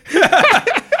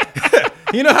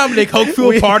 You know how many coke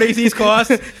fuel parties these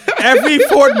cost? Every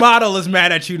Ford model is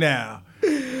mad at you now.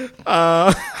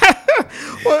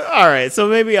 Well, all right, so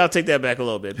maybe I'll take that back a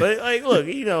little bit. But like, look,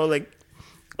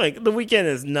 like The Weeknd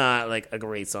is not like a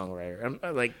great songwriter.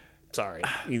 I'm like, sorry,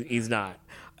 he's not.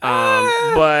 But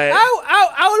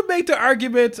I would make the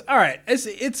argument. All right,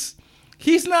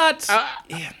 he's not.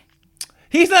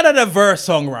 He's not a diverse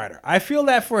songwriter. I feel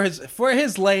that for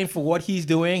his lane, for what he's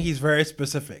doing, he's very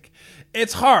specific.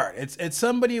 It's hard. It's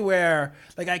somebody where,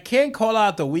 like, I can't call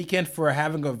out The Weeknd for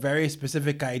having a very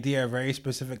specific idea, a very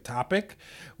specific topic,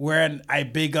 where I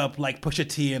big up, like, Pusha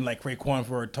T and, like, Raekwon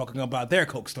for talking about their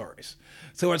coke stories.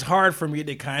 So it's hard for me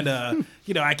to kind of,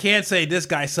 I can't say this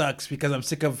guy sucks because I'm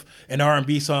sick of an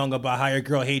R&B song about how your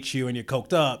girl hates you and you're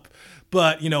coked up.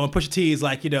 But, when Pusha T is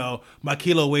like, my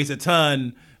kilo weighs a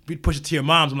ton, push it to your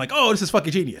moms, I'm like, oh, this is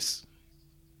fucking genius.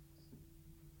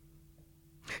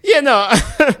 Yeah, no.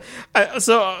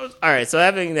 All right. So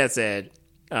having that said,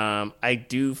 I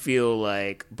do feel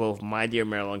like both My Dear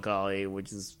Melancholy,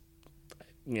 which is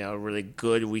a really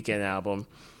good Weekend album,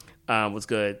 was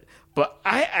good, but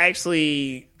I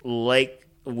actually like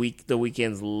the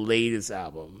Weeknd's latest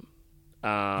album.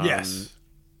 Yes.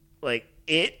 Like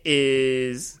it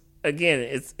is again,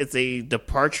 it's a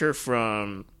departure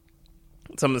from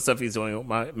some of the stuff he's doing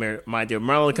with My Dear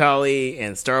Melancholy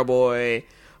and Starboy.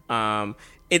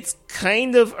 It's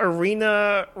kind of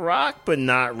arena rock, but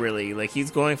not really. Like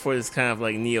he's going for this kind of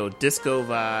like neo disco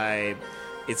vibe.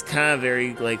 It's kind of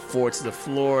very like four to the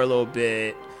floor a little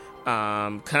bit,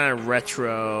 kind of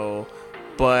retro,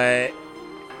 but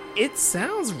it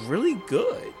sounds really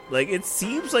good. Like it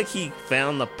seems like he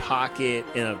found the pocket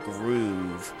in a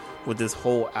groove with this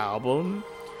whole album,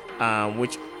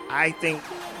 which I think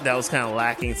that was kind of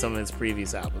lacking in some of his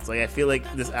previous albums. Like I feel like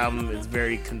this album is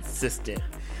very consistent.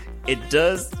 It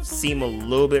does seem a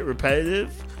little bit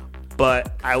repetitive,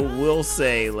 but I will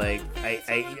say, like,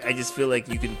 I just feel like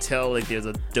you can tell like there's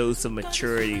a dose of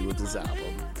maturity with this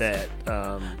album that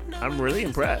I'm really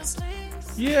impressed.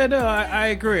 Yeah, no, I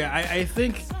agree. I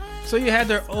think so. You had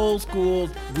their old school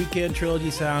Weekend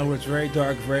trilogy sound, where it's very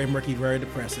dark, very murky, very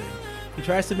depressing. He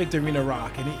tries to make the arena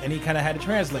rock, and he kind of had to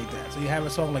translate that. So you have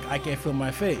a song like "I Can't Feel My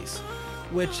Face,"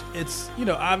 which it's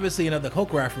obviously another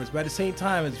Coke reference, but at the same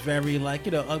time it's very like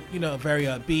very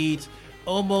upbeat,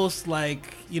 almost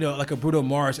like like a Bruno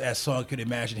Mars-esque song. Could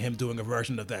imagine him doing a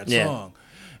version of that song.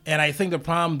 And I think the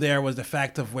problem there was the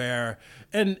fact of where,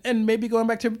 and maybe going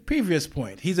back to a previous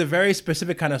point, he's a very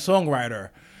specific kind of songwriter.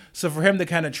 So for him to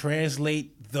kind of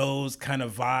translate those kind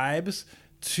of vibes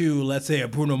to, let's say, a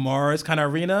Bruno Mars kind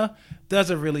of arena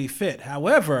doesn't really fit.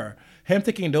 However, him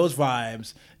taking those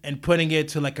vibes and putting it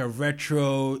to like a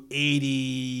retro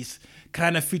 80s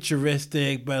kind of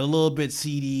futuristic, but a little bit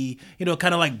seedy,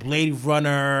 kind of like Blade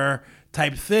Runner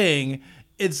type thing,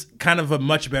 it's kind of a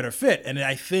much better fit. And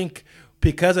I think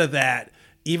because of that,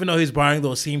 even though he's borrowing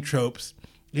those same tropes,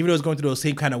 even though it's going through those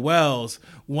same kind of wells,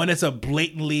 when it's a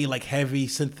blatantly like heavy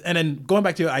synth, and then going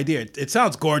back to your idea, it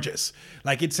sounds gorgeous.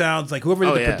 Like it sounds like whoever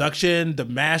did the production, the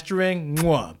mastering,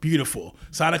 beautiful.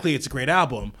 Sonically, it's a great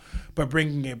album. But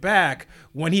bringing it back,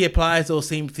 when he applies those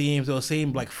same themes, those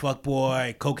same like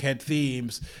fuckboy, cokehead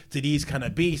themes to these kind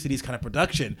of beats, to these kind of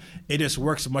production, it just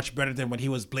works much better than when he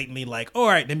was blatantly like, all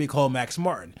right, let me call Max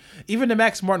Martin. Even the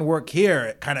Max Martin work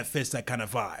here kind of fits that kind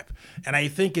of vibe. And I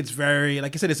think it's very,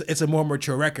 like I said, it's a more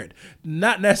mature record.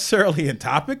 Not necessarily in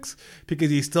topics, because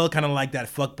he's still kind of like that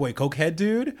fuckboy, cokehead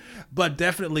dude, but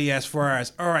definitely as far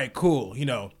as, all right, cool,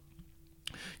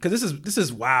 because this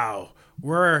is wow.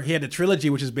 Where he had a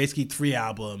trilogy, which is basically 3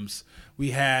 albums.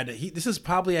 We had this is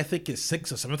probably I think his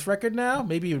 6th or 7th record now,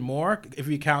 maybe even more if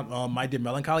you count My Dear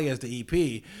Melancholy as the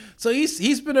EP. So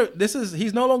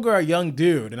he's no longer a young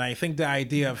dude, and I think the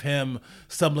idea of him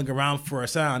stumbling around for a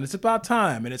sound, it's about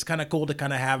time, and it's kind of cool to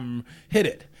kind of have him hit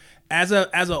it. As an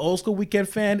old school Weekend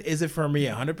fan, is it for me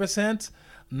 100%?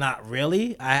 Not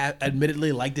really. I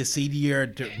admittedly like the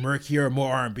seedier, murkier,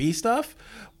 more R&B stuff.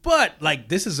 But, like,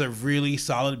 this is a really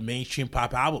solid mainstream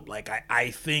pop album. Like, I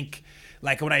think,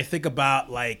 like, when I think about,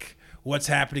 like, what's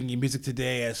happening in music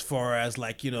today as far as,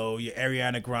 like, your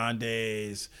Ariana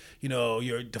Grandes,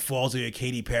 the falls of your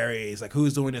Katy Perry's, like,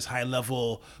 who's doing this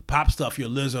high-level pop stuff, your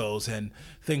Lizzos and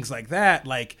things like that,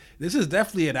 like, this is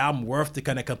definitely an album worth to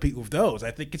kind of compete with those.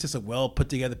 I think it's just a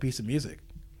well-put-together piece of music.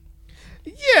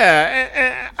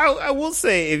 Yeah, and I will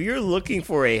say, if you're looking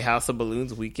for a House of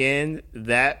Balloons weekend,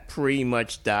 that pretty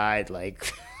much died like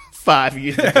 5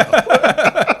 years ago.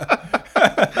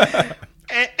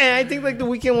 and I think like the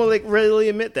Weeknd will like readily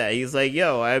admit that. He's like,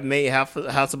 "Yo, I made House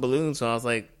of Balloons when I was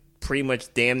like pretty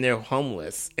much damn near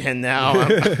homeless, and now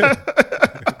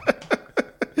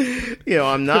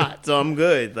I'm not. So I'm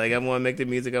good. Like I want to make the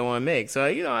music I want to make. So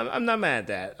I'm not mad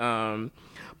at that.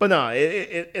 But no,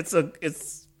 it's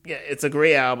a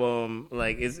great album.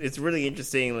 Like it's really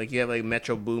interesting. Like you have like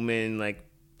Metro Boomin like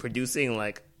producing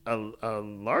like a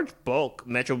large bulk.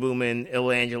 Metro Boomin,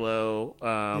 Il Angelo,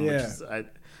 which is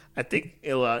I think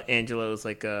Il Angelo is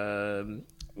like a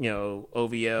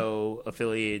OVO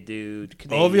affiliated dude,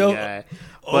 Canadian guy.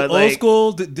 But old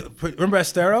school. Remember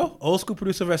Estero? Old school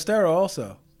producer of Estero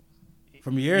also.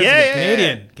 From years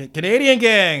ago. Canadian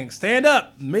gang, stand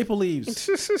up, Maple Leaves.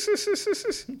 So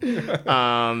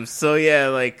yeah,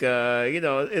 like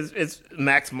it's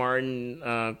Max Martin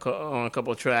on a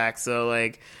couple of tracks. So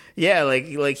like yeah, like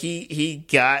he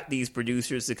got these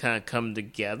producers to kind of come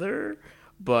together,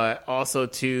 but also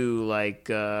too like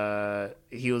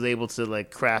he was able to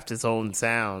like craft his own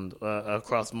sound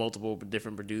across multiple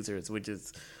different producers, which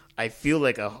is I feel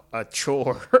like a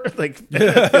chore. Like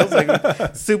it feels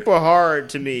like super hard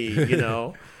to me, you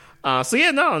know. So yeah,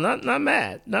 no, not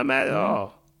mad, not mad at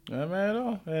all. Not mad at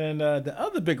all. And the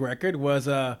other big record was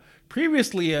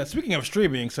previously, speaking of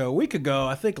streaming, so a week ago,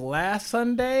 I think last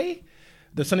Sunday,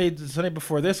 the Sunday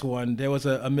before this one, there was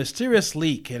a mysterious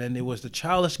leak, and then it was the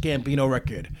Childish Gambino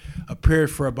record.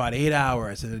 Appeared for about 8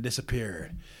 hours, and it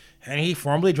disappeared. And he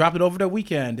formally dropped it over the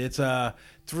weekend. It's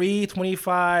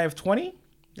 3/25/20,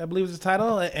 I believe is the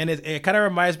title, and it kind of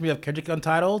reminds me of Kendrick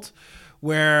Untitled,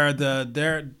 where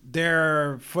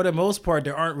they're for the most part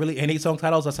there aren't really any song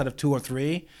titles outside of 2 or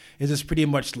 3. It's just pretty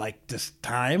much like just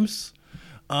times.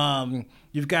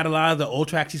 You've got a lot of the old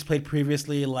tracks he's played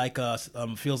previously, like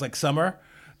Feels Like Summer,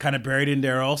 kind of buried in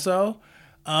there also.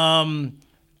 I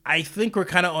think we're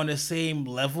kind of on the same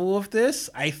level of this.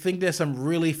 I think there's some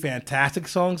really fantastic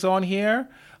songs on here.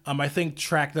 I think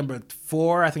track number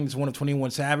 4, I think it's one of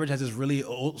 21 Savage, has this really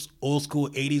old school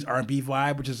 80s R&B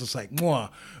vibe, which is just like, mwah,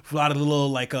 with a lot of little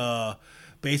like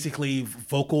basically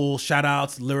vocal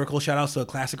shout-outs, lyrical shout-outs to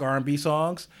classic R&B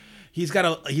songs. He's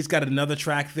got another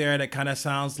track there that kind of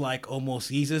sounds like almost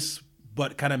Jesus,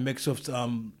 but kind of mixed with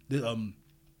kind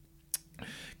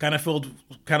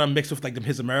of mixed with like the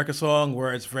His America song,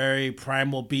 where it's very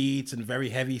primal beats and very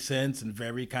heavy synths and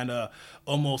very kind of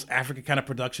almost African kind of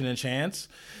production and chants.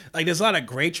 Like there's a lot of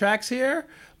great tracks here,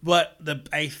 but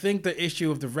I think the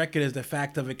issue of the record is the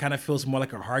fact of it kind of feels more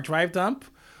like a hard drive dump,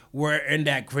 where in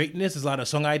that greatness there's a lot of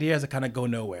song ideas that kind of go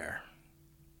nowhere.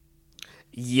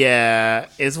 Yeah,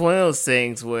 it's one of those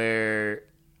things where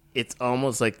it's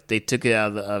almost like they took it out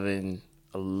of the oven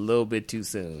a little bit too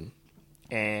soon.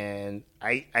 And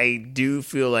I do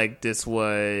feel like this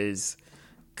was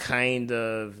kind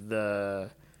of the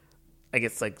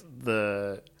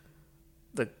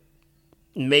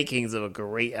makings of a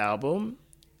great album.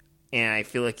 And I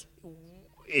feel like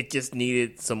it just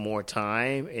needed some more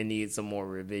time. It needed some more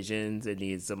revisions. It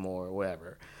needed some more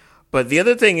whatever. But the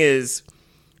other thing is,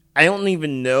 I don't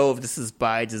even know if this is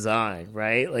by design,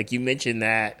 right? Like you mentioned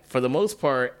that for the most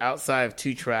part, outside of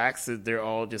 2 tracks, they're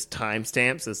all just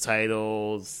timestamps as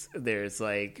titles. There's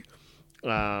like, it's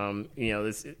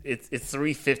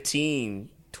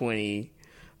 3/15/20.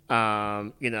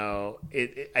 I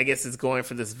guess it's going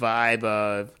for this vibe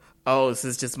of, oh, this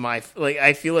is just my, like,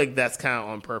 I feel like that's kind of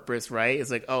on purpose, right? It's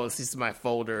like, oh, this is my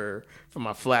folder from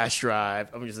my flash drive.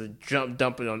 I'm just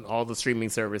dumping on all the streaming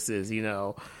services, you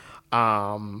know.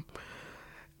 And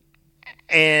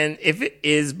if it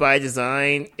is by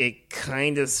design, it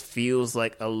kind of feels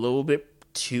like a little bit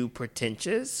too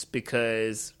pretentious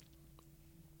because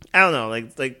I don't know,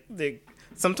 like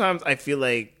sometimes I feel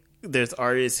like there's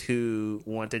artists who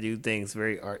want to do things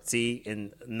very artsy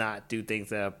and not do things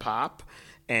that are pop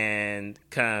and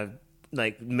kind of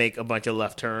like make a bunch of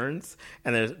left turns,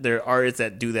 and there are artists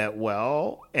that do that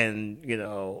well, and you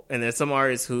know, and there's some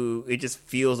artists who it just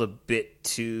feels a bit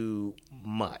too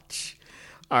much,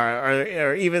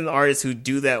 or even artists who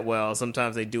do that well.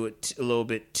 Sometimes they do it a little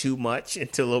bit too much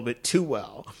into a little bit too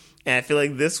well, and I feel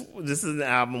like this is an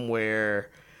album where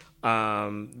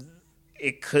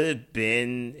it could have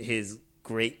been his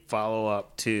great follow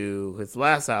up to his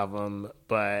last album,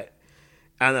 but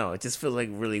I don't know. It just feels like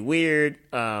really weird.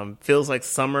 Feels like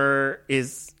Summer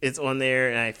is on there,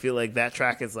 and I feel like that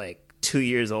track is like 2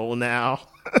 years old now.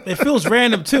 It feels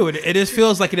random too. It just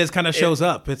feels like it just kind of shows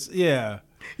up. It's yeah.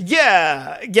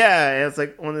 It's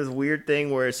like on this weird thing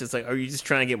where it's just like, are you just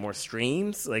trying to get more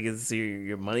streams? Like, is this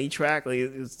your money track? Like,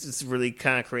 it's just really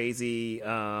kind of crazy.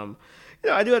 I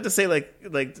do have to say,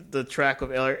 like the track of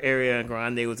Ariana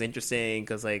Grande was interesting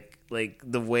because like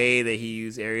the way that he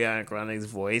used Ariana Grande's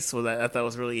voice, I thought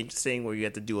was really interesting. Where you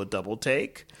had to do a double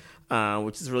take,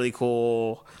 which is really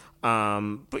cool.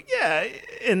 But yeah,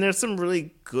 and there's some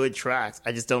really good tracks.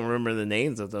 I just don't remember the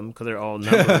names of them because they're all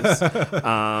numbers.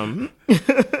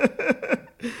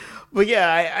 But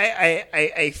yeah,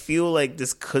 I feel like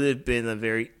this could have been a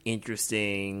very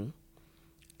interesting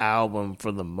album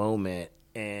for the moment.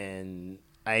 And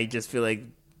I just feel like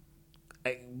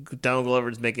Donald Glover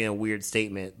is making a weird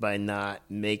statement by not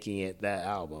making it that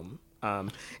album.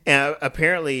 And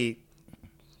apparently,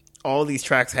 all these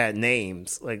tracks had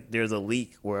names. Like, there's a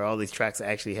leak where all these tracks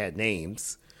actually had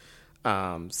names.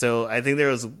 So I think there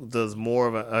was more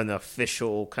of an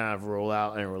official kind of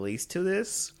rollout and release to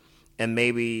this, and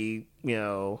maybe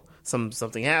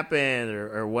something happened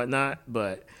or whatnot,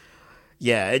 but.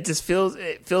 Yeah, it just feels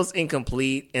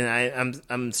incomplete, and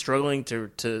I'm struggling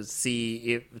to see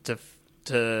if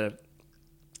to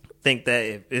think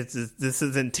that this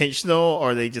is intentional,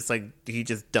 or they just like he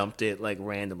just dumped it like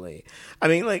randomly. I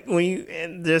mean, like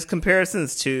and there's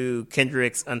comparisons to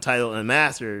Kendrick's Untitled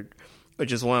Unmastered,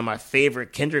 which is one of my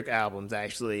favorite Kendrick albums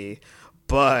actually,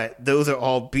 but those are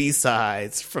all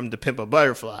B-sides from To Pimp a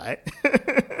Butterfly.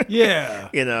 Yeah.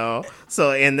 You know,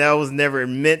 so, and that was never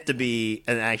meant to be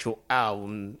an actual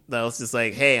album. That was just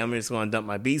like, hey, I'm just going to dump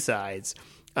my B-sides.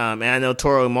 And I know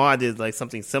Toro Ma did like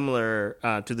something similar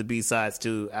to the B-sides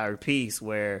to Our Piece,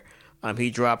 where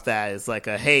he dropped that as like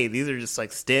a, hey, these are just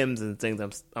like stems and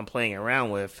things I'm playing around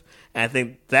with. And I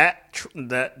think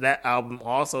that album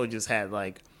also just had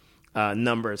like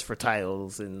numbers for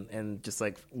titles and just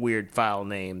like weird file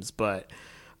names. But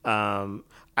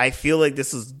I feel like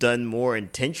this was done more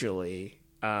intentionally.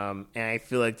 And I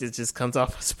feel like this just comes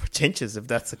off as pretentious if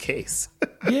that's the case.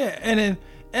 Yeah,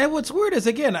 and what's weird is,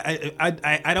 again,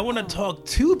 I don't want to talk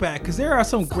too bad, because there are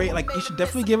some great, like, you should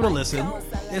definitely give it a listen.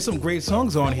 There's some great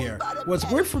songs on here. What's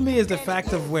weird for me is the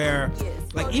fact of where,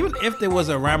 like, even if there was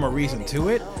a rhyme or reason to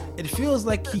it, it feels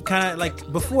like he kind of, like,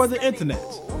 before the internet.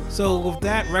 So with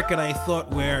that record, I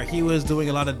thought where he was doing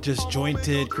a lot of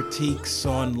disjointed critiques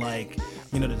on, like,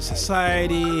 you know, the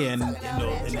society and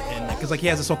because like he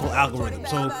has a song called Algorithm,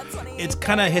 so it's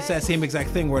kind of hits that same exact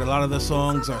thing where a lot of the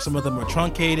songs are, some of them are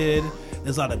truncated.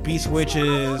 There's a lot of beat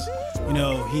switches. You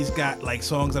know, he's got like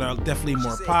songs that are definitely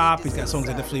more pop. He's got songs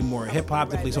that are definitely more hip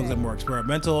hop. Definitely songs that are more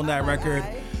experimental on that record.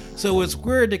 So it's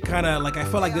weird to kind of like, I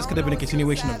felt like this could have been a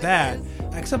continuation of that,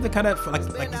 except it kind of like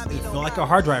it felt like a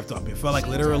hard drive dump. It felt like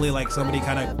literally like somebody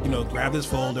kind of, you know, grabbed this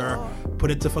folder,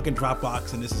 put it to fucking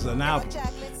Dropbox, and this is an album.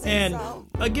 And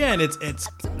again, it's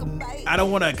I don't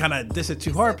want to kind of diss it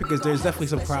too hard, because there's definitely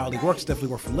some quality work, it's definitely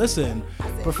worth a listen.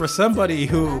 But for somebody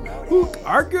who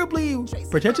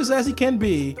arguably pretentious as he can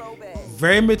be,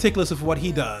 very meticulous of what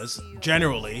he does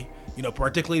generally, you know,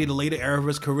 particularly the later era of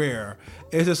his career,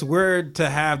 it's just weird to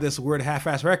have this weird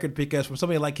half-assed record, because from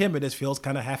somebody like him, it just feels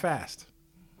kind of half-assed.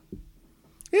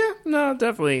 Yeah, no,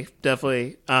 definitely. But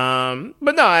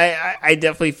no, I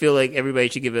definitely feel like everybody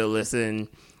should give it a listen.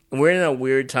 We're in a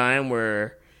weird time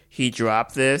where he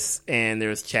dropped this and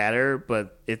there's chatter,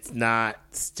 but it's not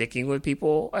sticking with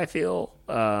people, I feel.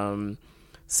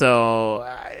 So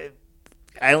I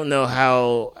don't know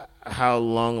how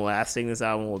long lasting this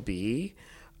album will be.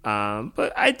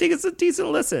 But I think it's a decent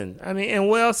listen. I mean, and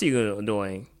what else are you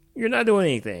doing? You're not doing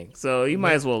anything, so you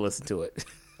might as well listen to it.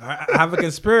 I have a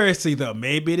conspiracy, though.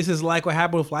 Maybe this is like what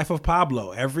happened with Life of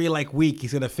Pablo. Every like week,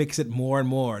 he's gonna fix it more and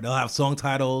more. They'll have song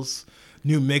titles,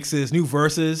 new mixes, new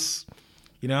verses.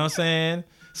 You know what I'm saying?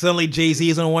 Suddenly Jay-Z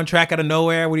is on one track out of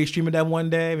nowhere when he's streaming that one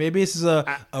day. Maybe this is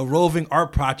a roving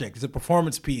art project. It's a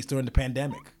performance piece during the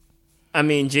pandemic. I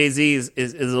mean, Jay-Z is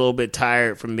a little bit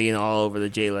tired from being all over the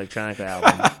Jay Electronica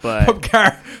album, but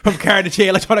from carrying the Jay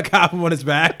Electronica album on his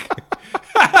back.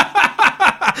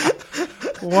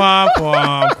 Womp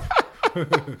womp.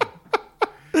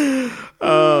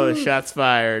 Oh, shots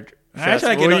fired. What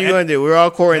are you going to do? We're all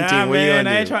quarantined. Nah, what are you going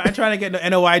to do? I'm trying to get the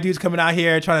NOI dudes coming out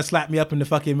here trying to slap me up in the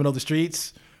fucking middle of the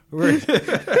streets. But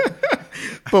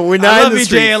we're not in the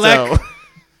streets, though.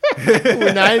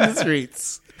 We're not in the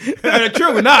streets.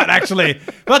 True, we're not, actually.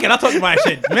 Fuck it, I'll talk my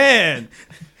shit. Man,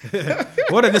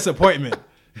 what a disappointment.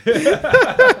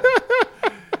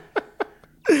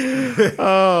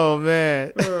 Oh,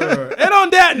 man. And on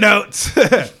that note,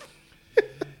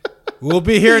 we'll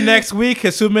be here next week,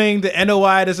 assuming the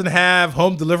NOI doesn't have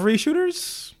home delivery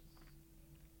shooters.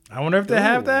 I wonder if they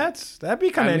have that. That'd be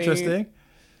kind of interesting.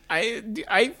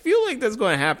 I feel like that's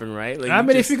going to happen, right? Like, I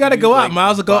mean, if you got to go out,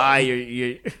 might as well go out.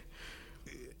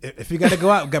 If you got to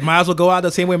go out, might as well go out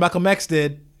the same way Malcolm X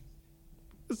did.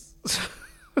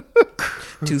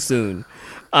 Too soon.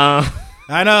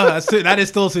 I know that is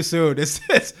still too soon. It's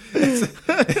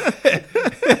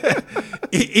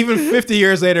even 50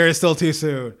 years later, it's still too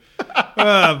soon.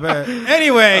 Oh, man.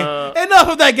 Anyway, enough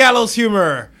of that gallows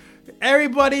humor.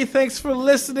 Everybody, thanks for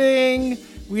listening.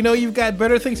 We know you've got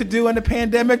better things to do in the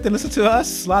pandemic than listen to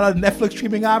us. A lot of Netflix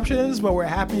streaming options, but we're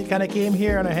happy you kind of came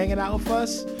here and are hanging out with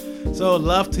us. So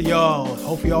love to y'all.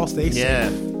 Hope y'all stay safe. Yeah,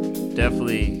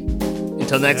 definitely.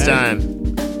 Until next time.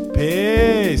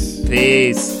 Peace.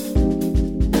 Peace.